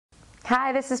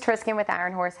Hi, this is Triskin with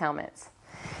Iron Horse Helmets.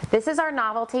 This is our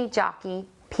novelty jockey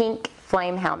pink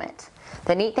flame helmet.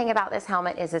 The neat thing about this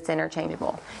helmet is it's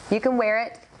interchangeable. You can wear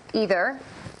it either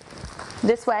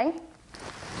this way,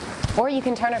 or you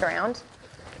can turn it around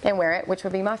and wear it, which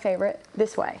would be my favorite,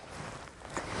 this way.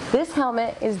 This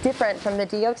helmet is different from the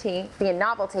DOT, the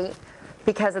novelty,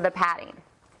 because of the padding.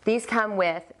 These come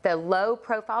with the low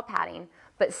profile padding,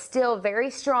 but still very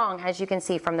strong, as you can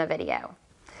see from the video.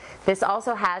 This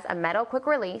also has a metal quick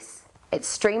release. It's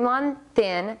streamlined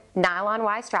thin nylon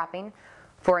Y strapping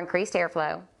for increased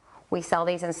airflow. We sell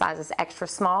these in sizes extra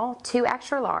small to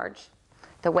extra large.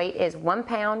 The weight is 1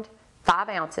 pound, 5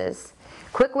 ounces.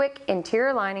 Quick wick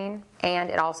interior lining,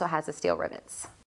 and it also has the steel rivets.